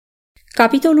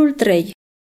Capitolul 3.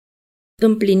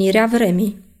 Împlinirea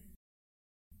vremii.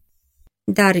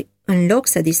 Dar, în loc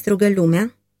să distrugă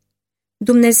lumea,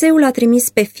 Dumnezeu l-a trimis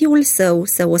pe Fiul Său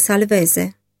să o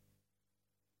salveze.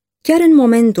 Chiar în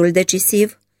momentul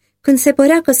decisiv, când se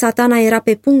părea că Satana era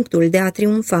pe punctul de a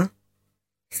triumfa,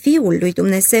 Fiul lui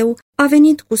Dumnezeu a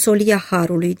venit cu solia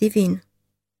harului divin.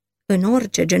 În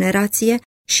orice generație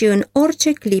și în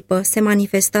orice clipă se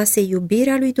manifestase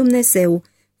iubirea lui Dumnezeu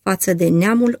față de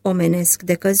neamul omenesc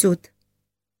decăzut.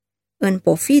 În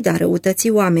pofida răutății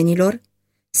oamenilor,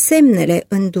 semnele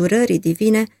îndurării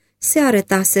divine se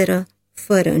arătaseră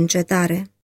fără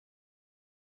încetare.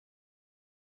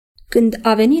 Când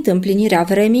a venit împlinirea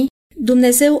vremii,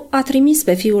 Dumnezeu a trimis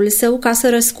pe Fiul Său ca să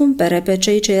răscumpere pe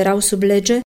cei ce erau sub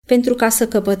lege, pentru ca să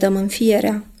căpătăm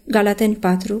înfierea. Galateni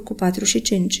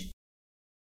 4:4-5.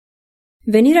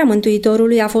 Venirea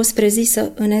Mântuitorului a fost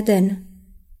prezisă în Eden.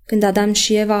 Când Adam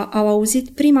și Eva au auzit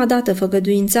prima dată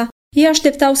făgăduința, ei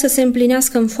așteptau să se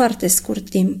împlinească în foarte scurt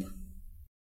timp.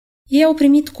 Ei au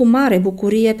primit cu mare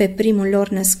bucurie pe primul lor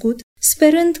născut,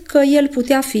 sperând că el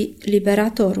putea fi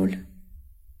liberatorul.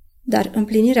 Dar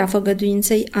împlinirea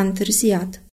făgăduinței a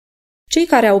întârziat. Cei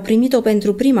care au primit-o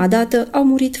pentru prima dată au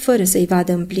murit fără să-i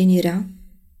vadă împlinirea.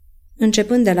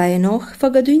 Începând de la Enoch,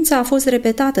 făgăduința a fost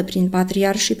repetată prin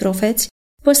patriarhi și profeți,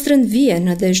 păstrând vie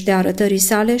nădejdea arătării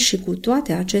sale și cu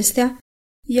toate acestea,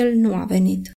 el nu a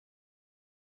venit.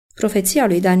 Profeția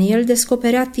lui Daniel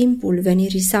descoperea timpul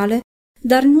venirii sale,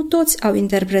 dar nu toți au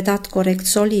interpretat corect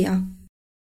solia.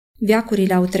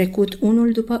 Veacurile au trecut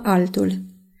unul după altul.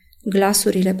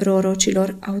 Glasurile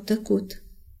prorocilor au tăcut.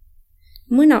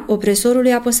 Mâna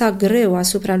opresorului apăsa greu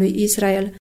asupra lui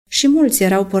Israel și mulți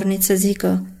erau porniți să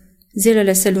zică: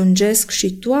 zilele se lungesc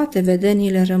și toate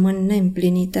vedeniile rămân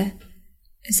neîmplinite.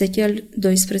 Ezechiel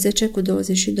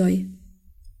 12:22.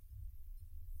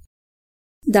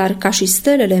 Dar, ca și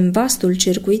stelele în vastul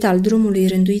circuit al drumului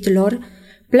rânduit lor,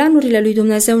 planurile lui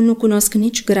Dumnezeu nu cunosc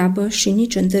nici grabă și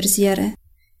nici întârziere.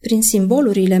 Prin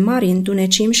simbolurile mari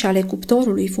întunecimi și ale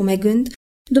cuptorului fumegând,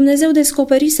 Dumnezeu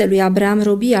descoperise lui Abraham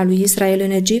robia lui Israel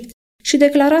în Egipt și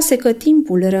declarase că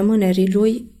timpul rămânerii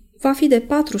lui va fi de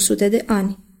 400 de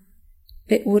ani.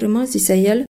 Pe urmă, zise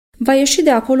el, va ieși de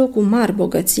acolo cu mari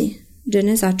bogății.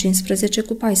 Geneza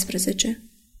 15:14.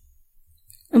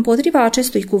 Împotriva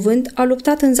acestui cuvânt a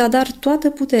luptat în zadar toată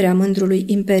puterea mândrului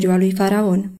imperiu al lui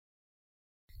Faraon.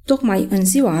 Tocmai în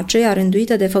ziua aceea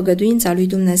rânduită de făgăduința lui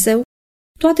Dumnezeu,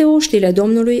 toate oștile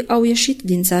Domnului au ieșit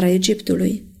din țara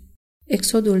Egiptului.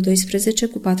 Exodul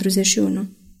 12:41.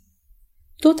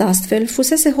 Tot astfel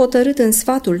fusese hotărât în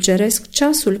sfatul ceresc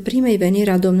ceasul primei veniri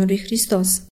a Domnului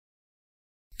Hristos.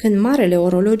 Când marele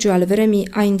orologiu al vremii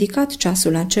a indicat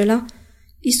ceasul acela,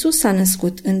 Isus s-a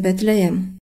născut în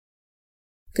Betleem.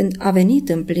 Când a venit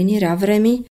împlinirea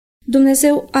vremii,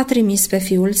 Dumnezeu a trimis pe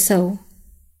Fiul Său.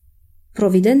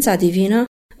 Providența divină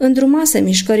îndrumase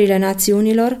mișcările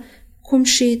națiunilor, cum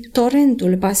și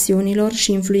torentul pasiunilor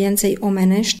și influenței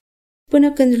omenești,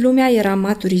 până când lumea era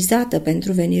maturizată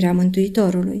pentru venirea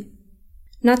Mântuitorului.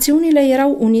 Națiunile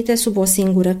erau unite sub o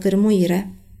singură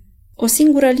cârmuire. O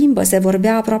singură limbă se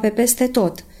vorbea aproape peste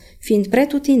tot, fiind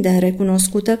pretutindeni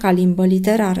recunoscută ca limbă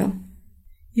literară.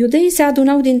 Iudeii se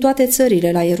adunau din toate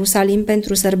țările la Ierusalim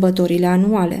pentru sărbătorile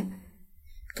anuale.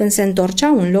 Când se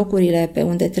întorceau în locurile pe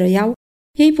unde trăiau,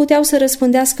 ei puteau să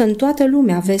răspândească în toată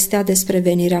lumea vestea despre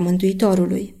venirea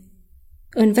Mântuitorului.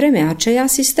 În vremea aceea,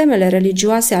 sistemele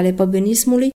religioase ale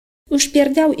păgânismului își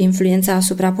pierdeau influența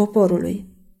asupra poporului.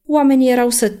 Oamenii erau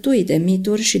sătui de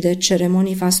mituri și de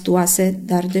ceremonii fastuoase,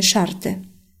 dar deșarte.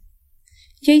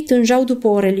 Ei tânjau după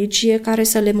o religie care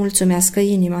să le mulțumească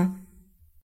inima.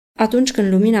 Atunci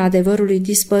când lumina adevărului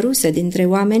dispăruse dintre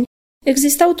oameni,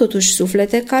 existau totuși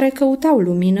suflete care căutau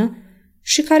lumină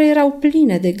și care erau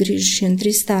pline de griji și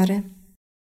întristare.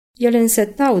 Ele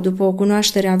însetau după o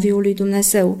cunoaștere a viului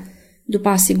Dumnezeu, după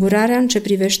asigurarea în ce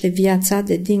privește viața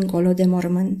de dincolo de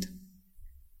mormânt.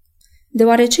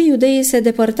 Deoarece iudeii se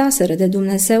depărtaseră de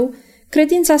Dumnezeu,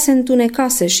 credința se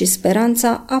întunecase și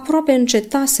speranța aproape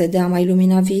încetase de a mai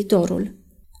lumina viitorul.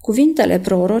 Cuvintele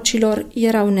prorocilor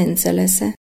erau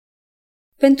neînțelese.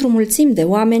 Pentru mulțimi de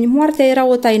oameni, moartea era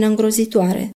o taină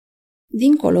îngrozitoare.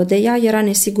 Dincolo de ea era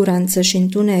nesiguranță și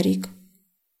întuneric.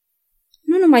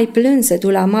 Nu numai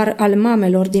plânsetul amar al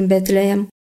mamelor din Betleem,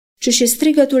 ci și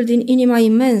strigătul din inima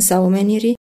imensă a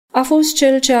omenirii a fost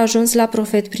cel ce a ajuns la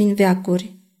profet prin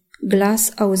veacuri.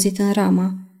 Glas auzit în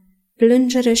Rama,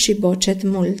 plângere și bocet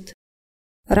mult.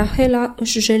 Rahela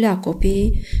își jelea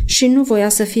copiii și nu voia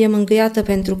să fie mângâiată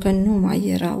pentru că nu mai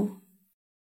erau.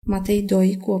 Matei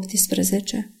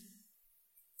 2:18.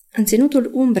 În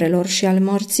ținutul umbrelor și al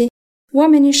morții,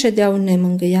 Oamenii ședeau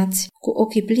nemângâiați, cu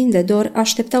ochii plini de dor,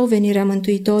 așteptau venirea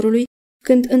Mântuitorului,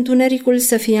 când întunericul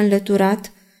să fie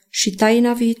înlăturat și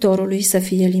taina viitorului să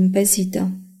fie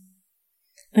limpezită.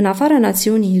 În afara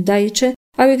națiunii iudaice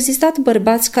au existat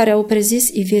bărbați care au prezis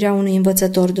ivirea unui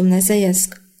învățător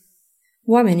dumnezeiesc.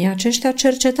 Oamenii aceștia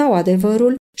cercetau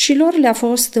adevărul și lor le-a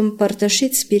fost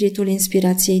împărtășit spiritul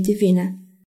inspirației divine.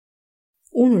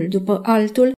 Unul după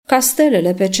altul, ca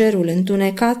stelele pe cerul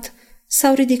întunecat,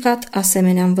 s-au ridicat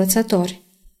asemenea învățători.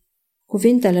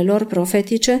 Cuvintele lor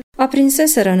profetice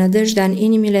aprinseseră nădejdea în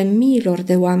inimile miilor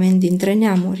de oameni dintre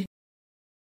neamuri.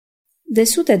 De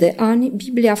sute de ani,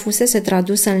 Biblia fusese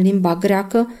tradusă în limba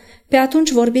greacă, pe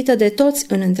atunci vorbită de toți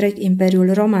în întreg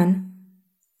Imperiul Roman.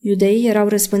 Iudeii erau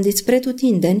răspândiți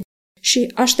pretutindeni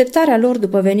și așteptarea lor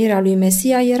după venirea lui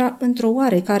Mesia era într-o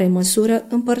oarecare măsură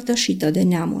împărtășită de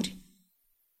neamuri.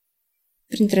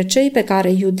 Printre cei pe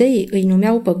care iudeii îi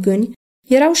numeau păgâni,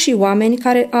 erau și oameni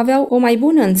care aveau o mai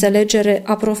bună înțelegere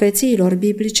a profețiilor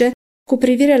biblice cu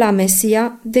privire la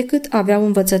Mesia decât aveau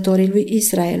învățătorii lui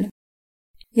Israel.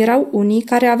 Erau unii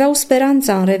care aveau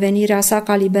speranța în revenirea sa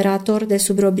ca liberator de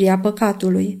sub robia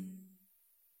păcatului.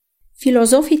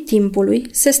 Filozofii timpului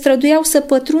se străduiau să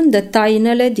pătrundă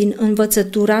tainele din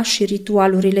învățătura și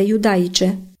ritualurile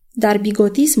iudaice, dar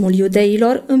bigotismul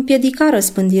iudeilor împiedica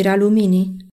răspândirea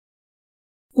luminii.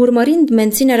 Urmărind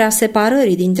menținerea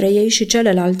separării dintre ei și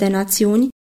celelalte națiuni,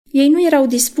 ei nu erau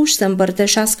dispuși să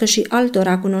împărtășească și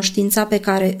altora cunoștința pe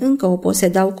care încă o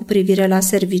posedau cu privire la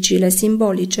serviciile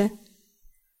simbolice.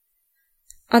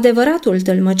 Adevăratul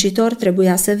tălmăcitor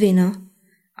trebuia să vină.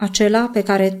 Acela pe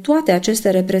care toate aceste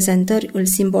reprezentări îl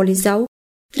simbolizau,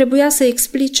 trebuia să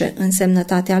explice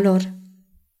însemnătatea lor.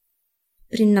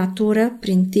 Prin natură,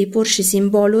 prin tipuri și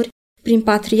simboluri, prin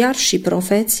patriarhi și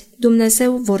profeți,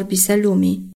 Dumnezeu vorbise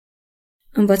lumii.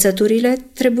 Învățăturile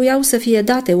trebuiau să fie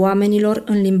date oamenilor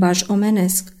în limbaj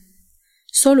omenesc.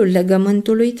 Solul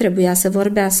legământului trebuia să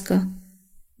vorbească.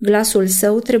 Glasul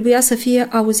său trebuia să fie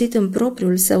auzit în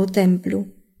propriul său templu.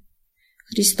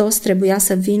 Hristos trebuia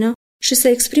să vină și să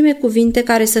exprime cuvinte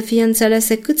care să fie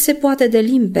înțelese cât se poate de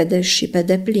limpede și pe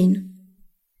deplin.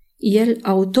 El,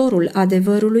 autorul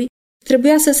adevărului,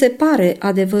 trebuia să separe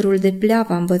adevărul de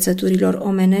pleava învățăturilor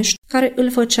omenești care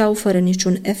îl făceau fără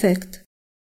niciun efect.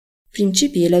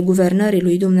 Principiile guvernării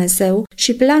lui Dumnezeu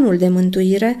și planul de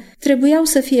mântuire trebuiau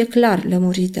să fie clar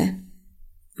lămurite.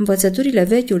 Învățăturile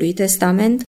Vechiului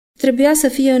Testament trebuia să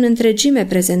fie în întregime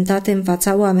prezentate în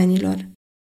fața oamenilor.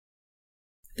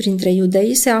 Printre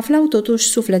iudei se aflau totuși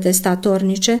suflete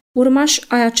statornice, urmași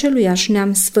ai aceluiași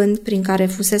neam sfânt prin care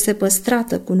fusese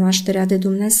păstrată cunoașterea de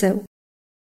Dumnezeu.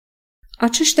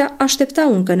 Aceștia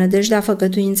așteptau încă nădejdea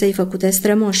făgăduinței făcute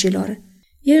strămoșilor.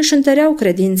 Ei își întăreau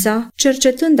credința,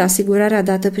 cercetând asigurarea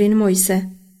dată prin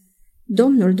Moise.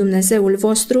 Domnul Dumnezeul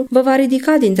vostru vă va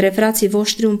ridica dintre frații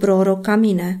voștri un proroc ca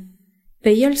mine. Pe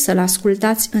el să-l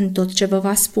ascultați în tot ce vă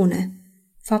va spune.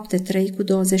 Fapte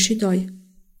 3:22.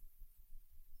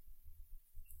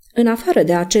 În afară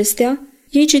de acestea,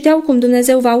 ei citeau cum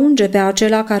Dumnezeu va unge pe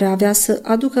acela care avea să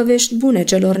aducă vești bune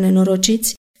celor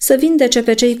nenorociți, să vindece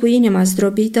pe cei cu inima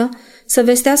zdrobită, să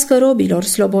vestească robilor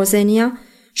slobozenia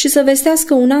și să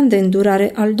vestească un an de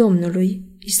îndurare al Domnului.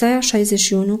 Isaia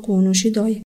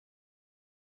 61:1-2.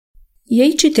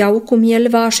 Ei citeau cum el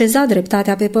va așeza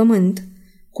dreptatea pe pământ,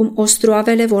 cum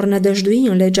ostroavele vor nădăjdui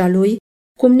în legea lui,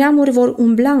 cum neamuri vor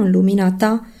umbla în lumina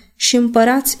ta și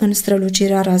împărați în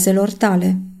strălucirea razelor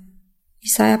tale.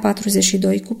 Isaia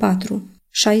 42:4,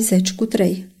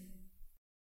 60:3.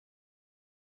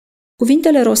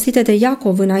 Cuvintele rostite de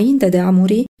Iacov înainte de a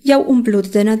muri i-au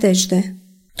umplut de nădejde.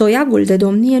 Toiagul de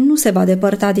domnie nu se va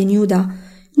depărta din Iuda,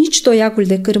 nici toiagul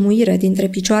de cârmuire dintre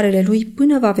picioarele lui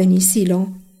până va veni Silo.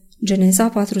 Geneza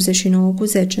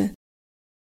 49:10.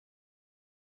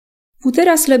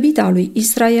 Puterea slăbită a lui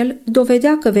Israel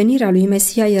dovedea că venirea lui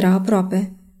Mesia era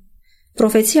aproape.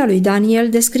 Profeția lui Daniel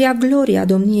descria gloria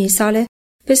domniei sale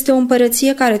peste o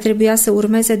împărăție care trebuia să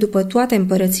urmeze după toate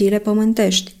împărățiile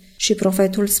pământești și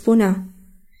profetul spunea: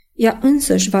 ea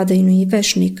însăși va dăinui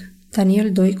veșnic.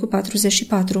 Daniel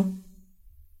 2:44.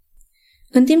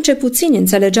 În timp ce puțini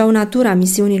înțelegeau natura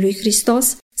misiunii lui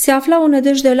Hristos, se afla o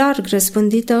nădejde larg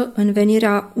răspândită în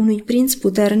venirea unui prinț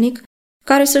puternic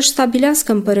care să-și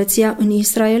stabilească împărăția în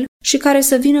Israel și care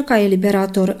să vină ca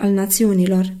eliberator al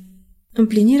națiunilor.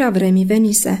 Împlinirea vremii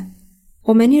venise.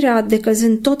 Omenirea,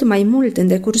 decăzând tot mai mult în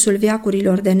decursul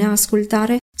veacurilor de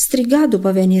neascultare, striga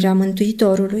după venirea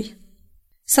Mântuitorului.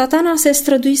 Satana se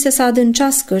străduise să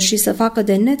adâncească și să facă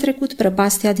de netrecut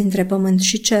prăpastia dintre pământ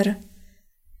și cer.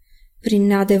 Prin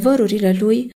neadevărurile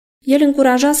lui, el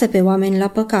încurajase pe oameni la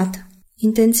păcat.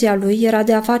 Intenția lui era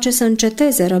de a face să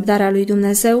înceteze răbdarea lui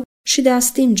Dumnezeu și de a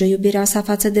stinge iubirea sa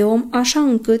față de om, așa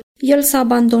încât el să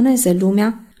abandoneze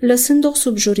lumea, lăsând-o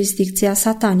sub jurisdicția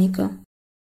satanică.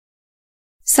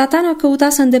 Satana căuta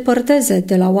să îndepărteze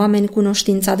de la oameni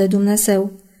cunoștința de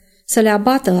Dumnezeu, să le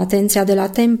abată atenția de la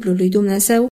templul lui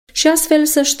Dumnezeu și astfel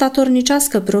să-și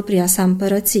statornicească propria sa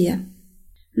împărăție.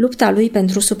 Lupta lui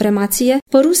pentru supremație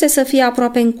păruse să fie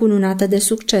aproape încununată de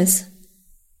succes.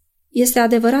 Este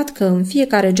adevărat că în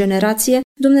fiecare generație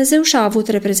Dumnezeu și-a avut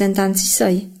reprezentanții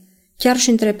săi. Chiar și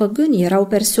între păgâni erau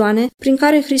persoane prin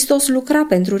care Hristos lucra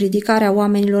pentru ridicarea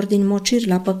oamenilor din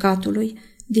mocirla păcatului,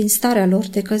 din starea lor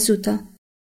decăzută.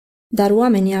 Dar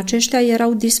oamenii aceștia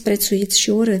erau disprețuiți și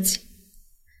urâți.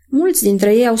 Mulți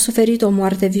dintre ei au suferit o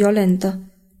moarte violentă.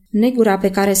 Negura pe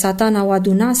care Satana o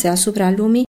adunase asupra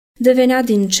lumii devenea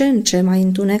din ce în ce mai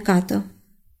întunecată.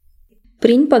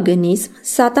 Prin păgânism,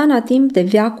 Satana timp de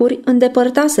veacuri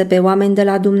îndepărtase pe oameni de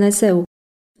la Dumnezeu,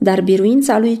 dar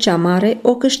biruința lui cea mare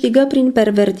o câștigă prin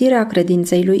pervertirea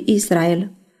credinței lui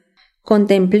Israel.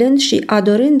 Contemplând și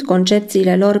adorând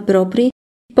concepțiile lor proprii,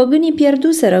 păgânii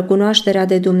pierduseră cunoașterea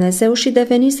de Dumnezeu și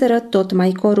deveniseră tot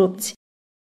mai corupți.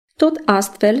 Tot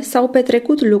astfel s-au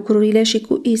petrecut lucrurile și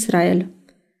cu Israel.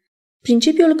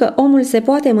 Principiul că omul se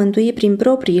poate mântui prin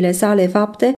propriile sale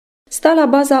fapte sta la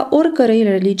baza oricărei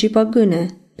religii păgâne.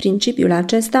 Principiul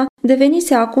acesta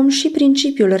devenise acum și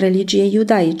principiul religiei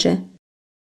iudaice.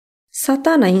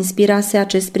 Satana inspirase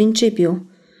acest principiu.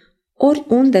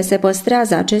 Oriunde se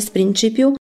păstrează acest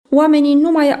principiu, oamenii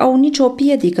nu mai au nicio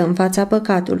piedică în fața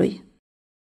păcatului.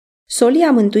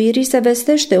 Solia mântuirii se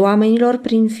vestește oamenilor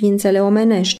prin ființele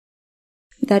omenești,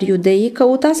 dar iudeii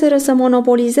căutaseră să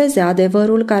monopolizeze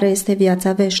adevărul care este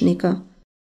viața veșnică.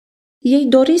 Ei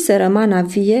doriseră mana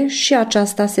vie și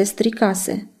aceasta se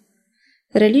stricase.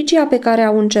 Religia pe care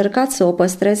au încercat să o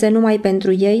păstreze numai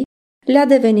pentru ei le-a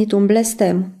devenit un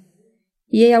blestem.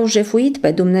 Ei au jefuit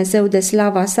pe Dumnezeu de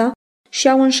slava sa și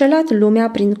au înșelat lumea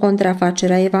prin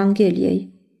contrafacerea Evangheliei.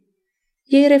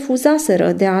 Ei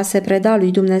refuzaseră de a se preda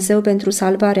lui Dumnezeu pentru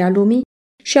salvarea lumii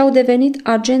și au devenit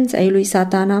agenți ai lui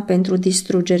Satana pentru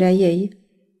distrugerea ei.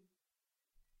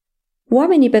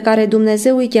 Oamenii pe care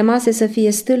Dumnezeu îi chemase să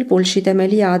fie stâlpul și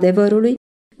temelia adevărului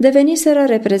deveniseră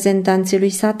reprezentanții lui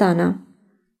Satana.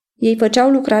 Ei făceau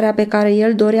lucrarea pe care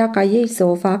el dorea ca ei să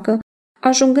o facă,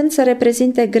 ajungând să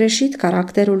reprezinte greșit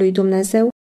caracterul lui Dumnezeu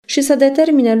și să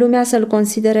determine lumea să-l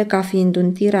considere ca fiind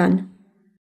un tiran.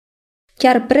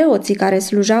 Chiar preoții care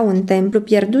slujau în templu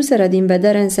pierduseră din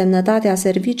vedere însemnătatea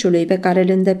serviciului pe care îl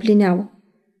îndeplineau.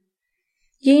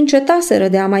 Ei încetaseră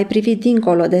de a mai privi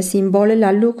dincolo de simbole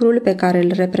la lucrul pe care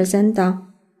îl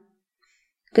reprezenta.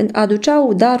 Când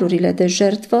aduceau darurile de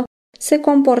jertfă, se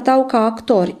comportau ca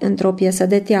actori într-o piesă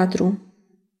de teatru.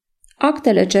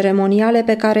 Actele ceremoniale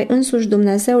pe care însuși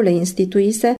Dumnezeu le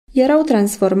instituise erau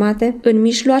transformate în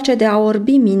mijloace de a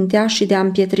orbi mintea și de a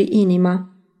împietri inima.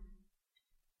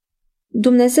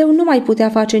 Dumnezeu nu mai putea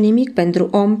face nimic pentru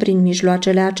om prin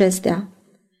mijloacele acestea.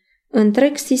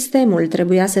 Întreg sistemul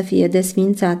trebuia să fie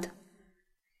desfințat.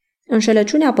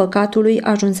 Înșelăciunea păcatului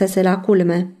ajunsese la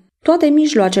culme. Toate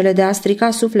mijloacele de a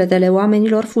strica sufletele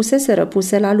oamenilor fusese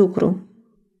răpuse la lucru.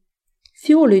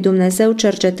 Fiul lui Dumnezeu,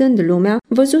 cercetând lumea,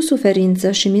 văzu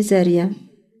suferință și mizerie.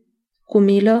 Cu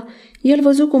milă, el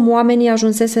văzu cum oamenii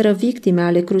ajunseseră victime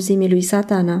ale cruzimii lui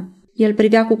Satana. El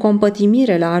privea cu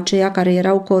compătimire la aceia care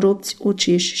erau corupți,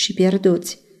 uciși și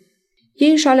pierduți.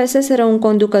 Ei își aleseseră un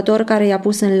conducător care i-a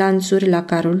pus în lanțuri la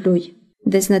carul lui.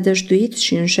 Desnădăjduiți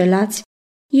și înșelați,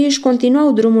 ei își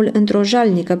continuau drumul într-o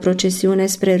jalnică procesiune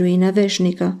spre ruină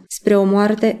veșnică, spre o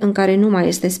moarte în care nu mai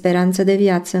este speranță de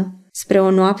viață, spre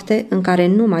o noapte în care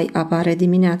nu mai apare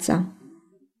dimineața.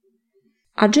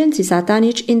 Agenții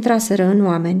satanici intraseră în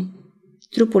oameni.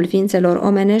 Trupul ființelor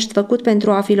omenești, făcut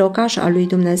pentru a fi locaș al lui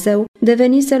Dumnezeu,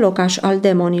 devenise locaș al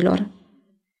demonilor.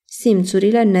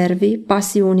 Simțurile, nervii,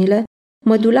 pasiunile,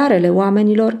 mădularele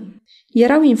oamenilor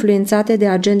erau influențate de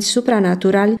agenți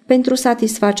supranaturali pentru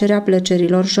satisfacerea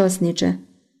plăcerilor josnice.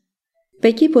 Pe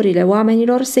chipurile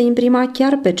oamenilor se imprima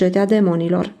chiar pecetea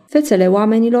demonilor. Fețele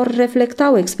oamenilor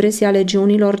reflectau expresia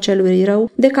legiunilor celui rău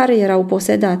de care erau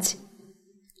posedați.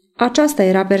 Aceasta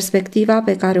era perspectiva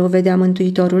pe care o vedea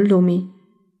Mântuitorul lumii.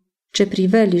 Ce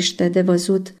priveliște de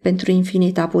văzut pentru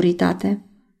infinita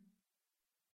puritate!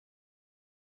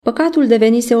 Păcatul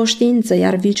devenise o știință,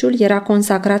 iar viciul era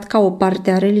consacrat ca o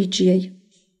parte a religiei.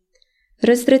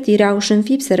 Răzvrătirea își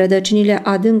înfipse rădăcinile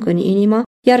adânc în inimă,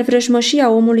 iar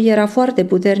vrăjmășia omului era foarte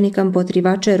puternică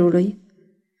împotriva cerului.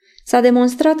 S-a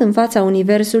demonstrat în fața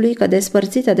universului că,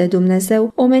 despărțită de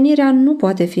Dumnezeu, omenirea nu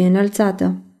poate fi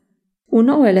înălțată. Un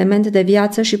nou element de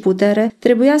viață și putere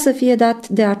trebuia să fie dat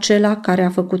de acela care a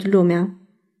făcut lumea.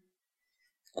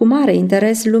 Cu mare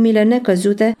interes, lumile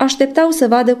necăzute așteptau să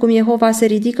vadă cum Jehova se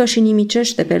ridică și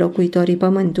nimicește pe locuitorii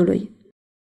pământului.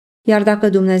 Iar dacă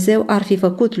Dumnezeu ar fi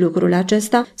făcut lucrul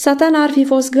acesta, Satana ar fi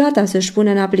fost gata să-și pună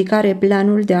în aplicare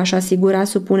planul de a-și asigura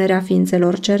supunerea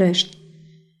ființelor cerești.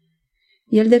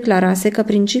 El declarase că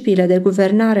principiile de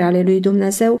guvernare ale lui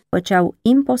Dumnezeu făceau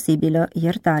imposibilă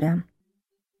iertarea.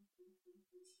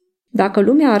 Dacă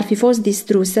lumea ar fi fost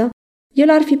distrusă, el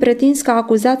ar fi pretins că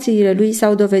acuzațiile lui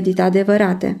s-au dovedit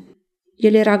adevărate.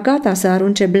 El era gata să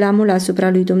arunce blamul asupra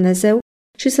lui Dumnezeu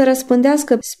și să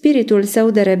răspândească spiritul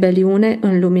său de rebeliune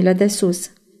în lumile de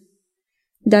sus.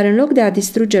 Dar în loc de a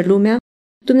distruge lumea,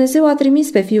 Dumnezeu a trimis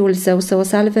pe Fiul Său să o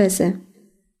salveze.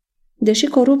 Deși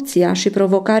corupția și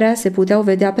provocarea se puteau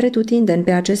vedea pretutindeni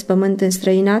pe acest pământ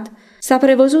înstrăinat, s-a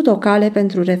prevăzut o cale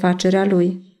pentru refacerea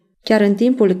lui. Chiar în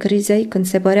timpul crizei, când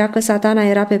se părea că Satana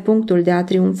era pe punctul de a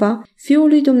triumfa, Fiul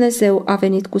lui Dumnezeu a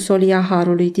venit cu solia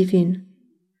harului divin.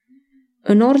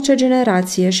 În orice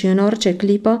generație și în orice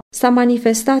clipă s-a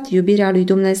manifestat iubirea lui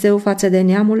Dumnezeu față de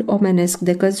neamul omenesc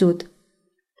decăzut.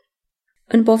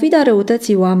 În pofida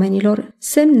răutății oamenilor,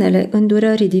 semnele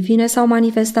îndurării divine s-au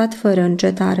manifestat fără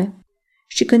încetare.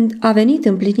 Și când a venit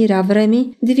împlinirea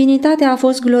vremii, divinitatea a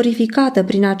fost glorificată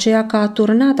prin aceea că a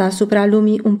turnat asupra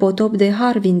lumii un potop de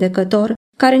har vindecător,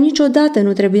 care niciodată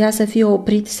nu trebuia să fie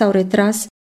oprit sau retras,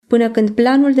 până când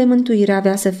planul de mântuire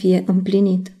avea să fie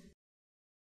împlinit.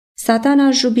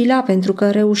 Satana jubila pentru că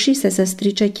reușise să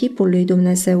strice chipul lui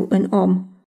Dumnezeu în om.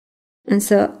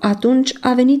 Însă atunci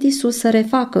a venit Isus să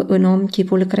refacă în om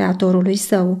chipul Creatorului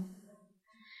său.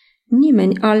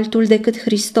 Nimeni altul decât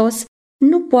Hristos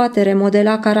nu poate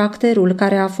remodela caracterul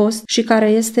care a fost și care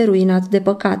este ruinat de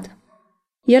păcat.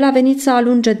 El a venit să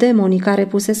alunge demonii care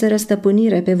puseseră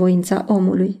stăpânire pe voința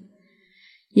omului.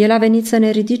 El a venit să ne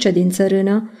ridice din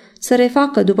țărână, să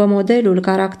refacă după modelul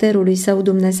caracterului său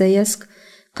dumnezeiesc,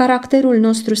 caracterul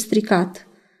nostru stricat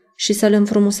și să-l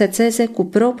înfrumusețeze cu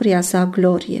propria sa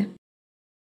glorie.